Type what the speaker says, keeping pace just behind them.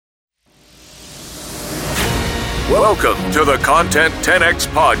Welcome to the Content 10X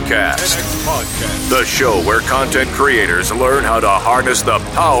Podcast, the show where content creators learn how to harness the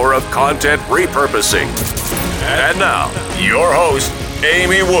power of content repurposing. And now, your host,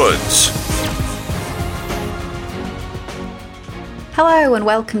 Amy Woods. Hello and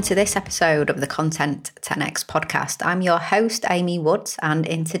welcome to this episode of the Content 10X Podcast. I'm your host, Amy Woods, and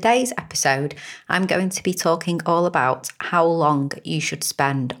in today's episode, I'm going to be talking all about how long you should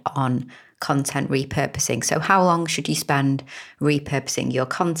spend on content repurposing. So how long should you spend repurposing your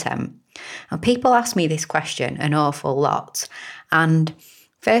content? And people ask me this question an awful lot. And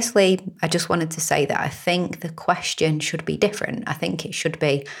firstly, I just wanted to say that I think the question should be different. I think it should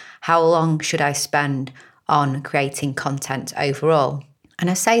be, how long should I spend on creating content overall? And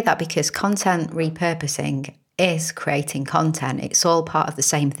I say that because content repurposing is creating content. It's all part of the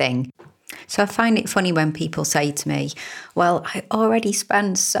same thing. So I find it funny when people say to me, well, I already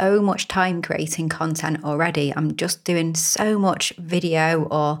spend so much time creating content already. I'm just doing so much video,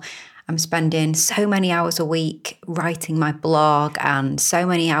 or I'm spending so many hours a week writing my blog and so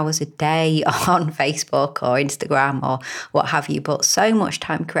many hours a day on Facebook or Instagram or what have you, but so much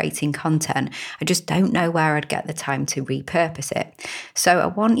time creating content. I just don't know where I'd get the time to repurpose it. So I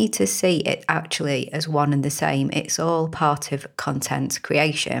want you to see it actually as one and the same. It's all part of content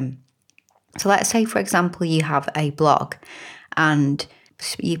creation. So let's say, for example, you have a blog and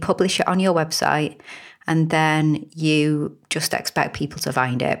you publish it on your website, and then you just expect people to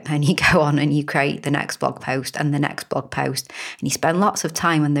find it, and you go on and you create the next blog post and the next blog post, and you spend lots of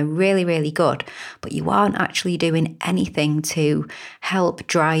time and they're really, really good, but you aren't actually doing anything to help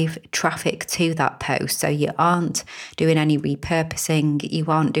drive traffic to that post. So you aren't doing any repurposing, you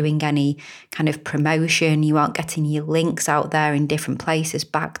aren't doing any kind of promotion, you aren't getting your links out there in different places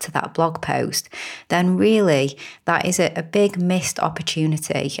back to that blog post, then really that is a big missed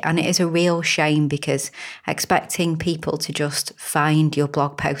opportunity. And it is a real shame, because expecting people to just find your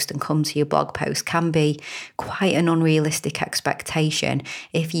blog post and come to your blog post can be quite an unrealistic expectation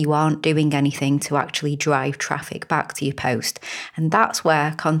if you aren't doing anything to actually drive traffic back to your post. And that's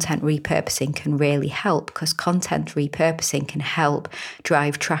where content repurposing can really help, because content repurposing can help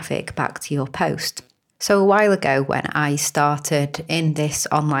drive traffic back to your post. So a while ago, when I started in this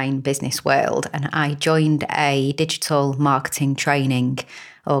online business world and I joined a digital marketing training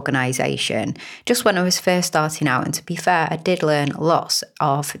organisation, just when I was first starting out, and to be fair, I did learn lots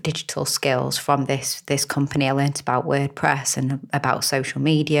of digital skills from this company. I learned about WordPress and about social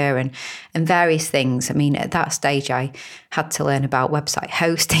media and various things. I mean, at that stage, I had to learn about website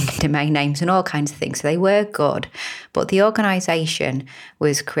hosting, domain names and all kinds of things. So they were good. But the organisation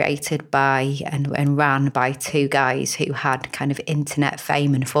was created by and ran by two guys who had kind of internet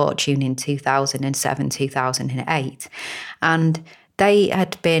fame and fortune in 2007, 2008. And they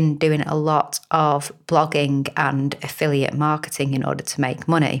had been doing a lot of blogging and affiliate marketing in order to make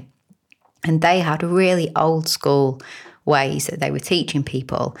money. And they had really old school ways that they were teaching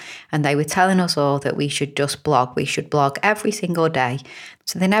people. And they were telling us all that we should just blog. We should blog every single day.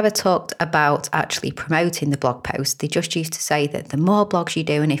 So they never talked about actually promoting the blog post. They just used to say that the more blogs you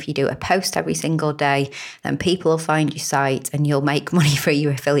do, and if you do a post every single day, then people will find your site and you'll make money for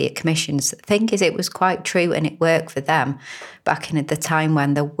your affiliate commissions. The thing is, it was quite true, and it worked for them back in the time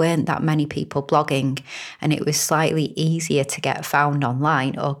when there weren't that many people blogging, and it was slightly easier to get found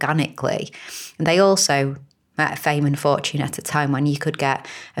online organically. And they also met fame and fortune at a time when you could get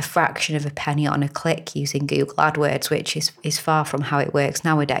a fraction of a penny on a click using Google AdWords, which is far from how it works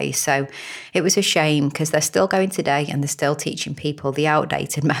nowadays. So it was a shame, because they're still going today and they're still teaching people the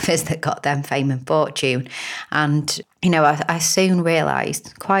outdated methods that got them fame and fortune. And, you know, I soon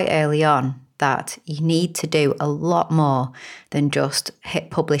realised quite early on that you need to do a lot more than just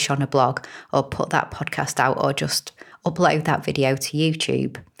hit publish on a blog or put that podcast out or just upload that video to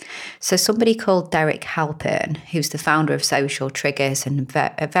YouTube. So somebody called Derek Halpern, who's the founder of Social Triggers and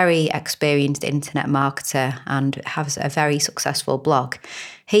a very experienced internet marketer and has a very successful blog,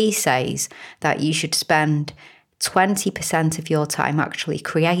 he says that you should spend 20% of your time actually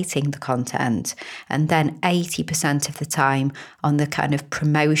creating the content, and then 80% of the time on the kind of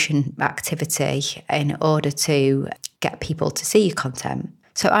promotion activity in order to get people to see your content.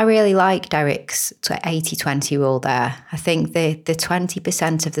 So I really like Derek's 80-20 rule there. I think the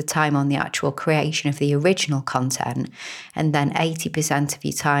 20% of the time on the actual creation of the original content, and then 80% of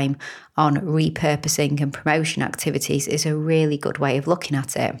your time on repurposing and promotion activities, is a really good way of looking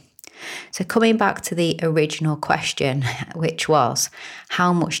at it. So coming back to the original question, which was,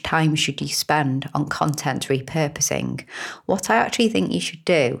 how much time should you spend on content repurposing? What I actually think you should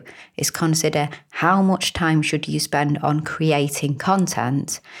do is consider how much time should you spend on creating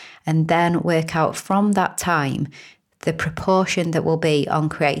content, and then work out from that time the proportion that will be on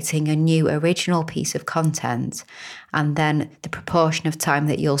creating a new original piece of content, and then the proportion of time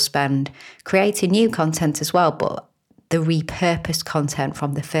that you'll spend creating new content as well, but the repurposed content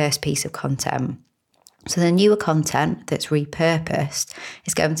from the first piece of content. So the newer content that's repurposed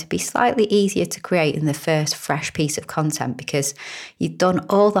is going to be slightly easier to create than the first fresh piece of content, because you've done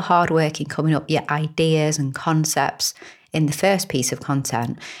all the hard work in coming up with your ideas and concepts in the first piece of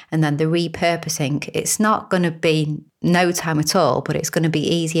content. And then the repurposing, it's not going to be no time at all, but it's going to be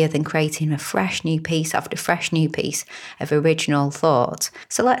easier than creating a fresh new piece after fresh new piece of original thought.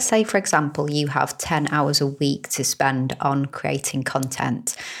 So let's say, for example, you have 10 hours a week to spend on creating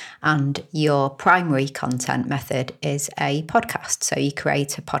content, and your primary content method is a podcast. So you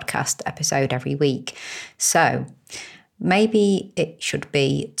create a podcast episode every week. So maybe it should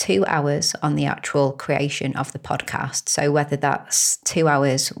be 2 hours on the actual creation of the podcast. So whether that's 2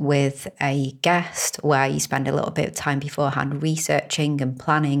 hours with a guest where you spend a little bit of time beforehand researching and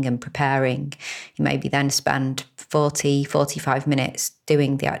planning and preparing, you maybe then spend 45 minutes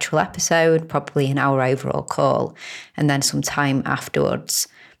doing the actual episode, probably an hour overall call, and then some time afterwards,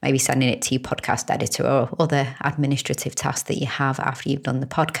 maybe sending it to your podcast editor or other administrative tasks that you have after you've done the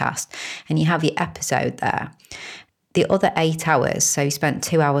podcast, and you have your episode there. The other 8 hours, so you spent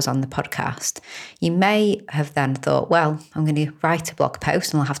 2 hours on the podcast, you may have then thought, well, I'm going to write a blog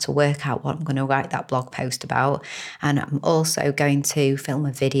post and I'll have to work out what I'm going to write that blog post about. And I'm also going to film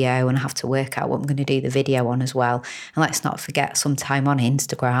a video and I have to work out what I'm going to do the video on as well. And let's not forget some time on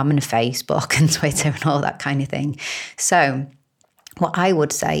Instagram and Facebook and Twitter and all that kind of thing. So what I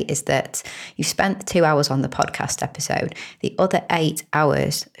would say is that you've spent 2 hours on the podcast episode. The other 8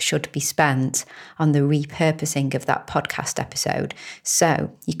 hours should be spent on the repurposing of that podcast episode. So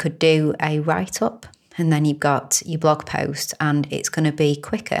you could do a write-up, and then you've got your blog post, and it's going to be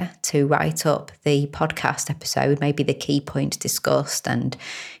quicker to write up the podcast episode, maybe the key points discussed and,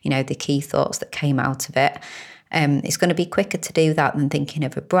 the key thoughts that came out of it. It's going to be quicker to do that than thinking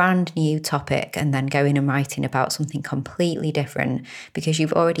of a brand new topic and then going and writing about something completely different, because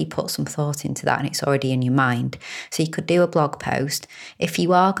you've already put some thought into that and it's already in your mind. So you could do a blog post. If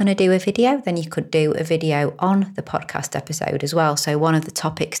you are going to do a video, then you could do a video on the podcast episode as well. So one of the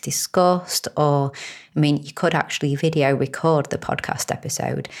topics discussed, or you could actually video record the podcast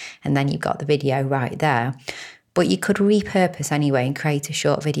episode and then you've got the video right there. But you could repurpose anyway and create a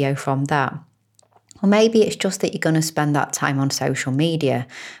short video from that. Or maybe it's just that you're going to spend that time on social media,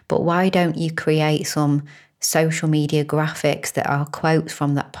 but why don't you create some social media graphics that are quotes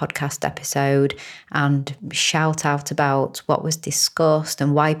from that podcast episode and shout out about what was discussed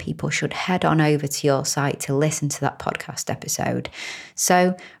and why people should head on over to your site to listen to that podcast episode.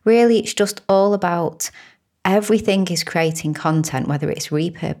 So really, it's just all about everything is creating content, whether it's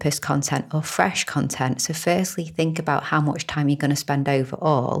repurposed content or fresh content. So firstly, think about how much time you're going to spend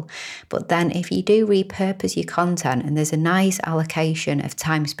overall. But then if you do repurpose your content and there's a nice allocation of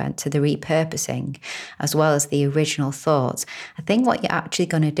time spent to the repurposing as well as the original thoughts, I think what you're actually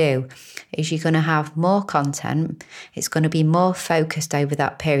going to do is you're going to have more content. It's going to be more focused over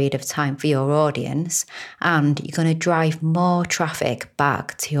that period of time for your audience, and you're going to drive more traffic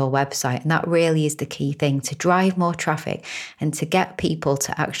back to your website. And that really is the key thing, to drive more traffic and to get people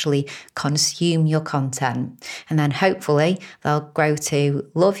to actually consume your content. And then hopefully they'll grow to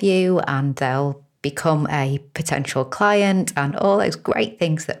love you and they'll become a potential client and all those great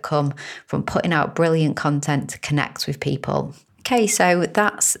things that come from putting out brilliant content to connect with people. Okay, so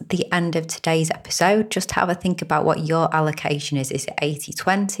that's the end of today's episode. Just have a think about what your allocation is. Is it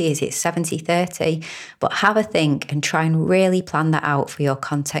 80-20? Is it 70-30? But have a think and try and really plan that out for your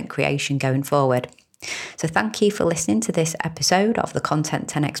content creation going forward. So thank you for listening to this episode of the Content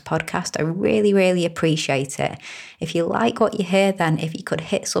 10X podcast. I really, really appreciate it. If you like what you hear, then if you could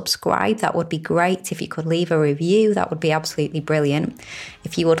hit subscribe, that would be great. If you could leave a review, that would be absolutely brilliant.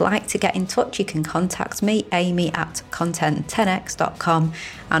 If you would like to get in touch, you can contact me, Amy at content10x.com,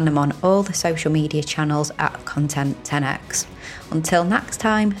 and I'm on all the social media channels at Content10X. Until next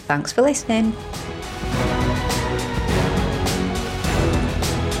time, thanks for listening.